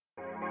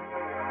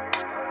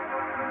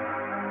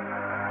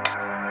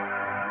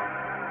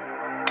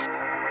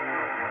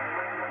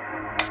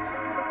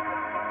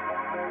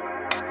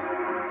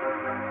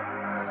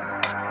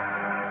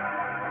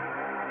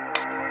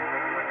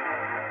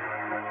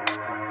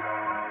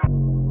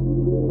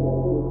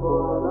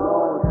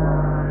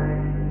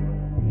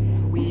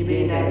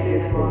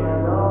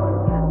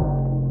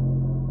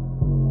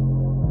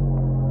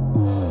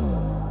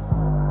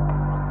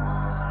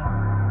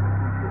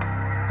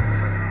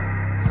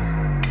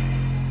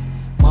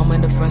I'm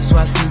in the front, so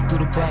I sneak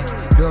through the back.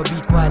 Girl, be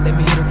quiet, let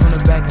me hit it from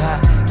the back. Hot,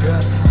 girl,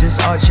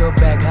 just arch your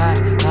back. Hot,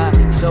 hot,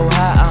 so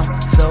hot,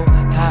 I'm so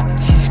hot.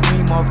 She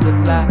scream off the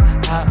lot.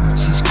 Hot,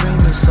 she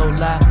screaming so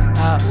loud.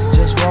 Hot,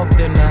 just walked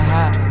in the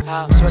hot.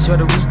 Hot, so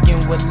the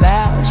weekend was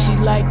loud. She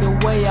like the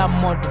way I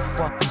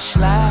motherfucking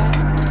slide.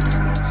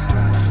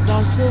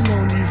 Saucing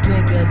on these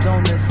niggas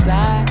on the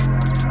side.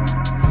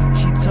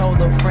 She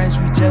told her friends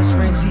we just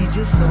friends, he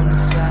just on the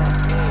side.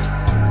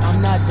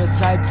 I'm not the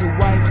type to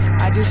wife,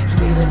 I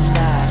just need a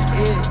lie.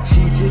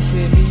 She just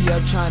hit me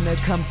up tryna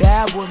come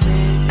dab with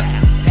me.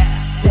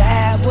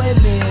 Dab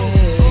with me,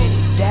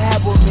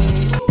 dab with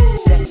me.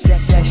 Said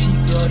she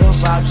feel the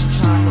vibe, she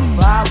tryna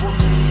vibe with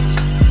me.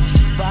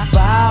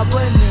 Vibe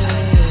with me,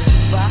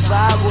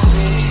 vibe with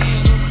me.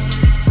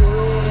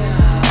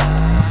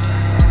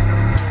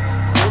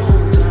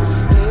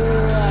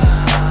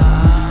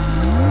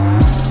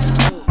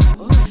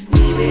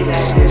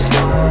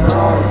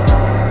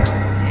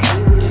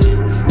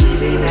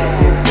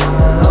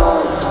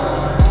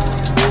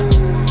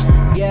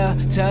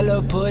 Tell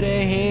her put her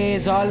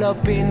hands all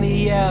up in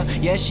the air.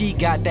 Yeah, she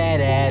got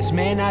that ass,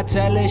 man, I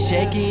tell her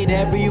shake it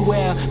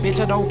everywhere. Bitch,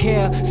 I don't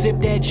care, sip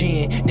that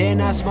gin, then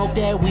I smoke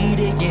that weed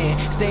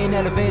again. Staying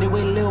elevated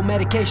with a little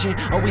medication.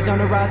 Always on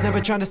the rise, never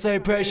trying to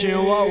save pressure.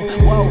 Whoa,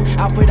 whoa,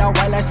 outfit all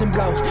white, lights and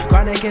blows.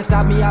 Grind can't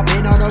stop me, I've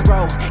been on the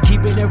road.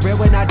 Keeping it real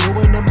when I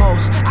doing the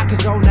most. I can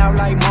zone out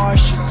like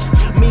Martians.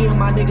 Me and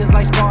my niggas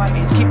like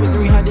Spartans. Keep it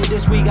 300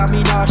 this week, got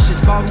me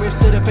nauseous. Bong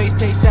rips to the face,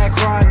 taste that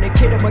chronic.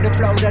 Hit 'em with the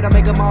flow that'll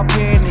make 'em all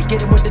panic.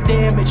 Get 'em with the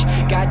damage,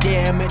 god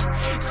damn it.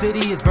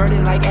 City is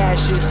burning like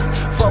ashes.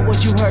 Fuck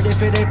what you heard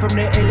if it ain't from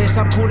the illest.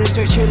 I'm cool and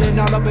straight chillin',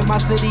 all up in my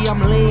city, I'm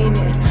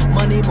leaning.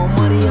 Money, more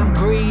money, I'm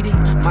greedy.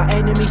 My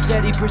enemy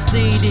said he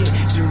proceeded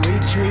to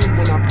retreat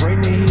when I bring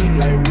the heat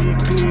like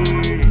weekly.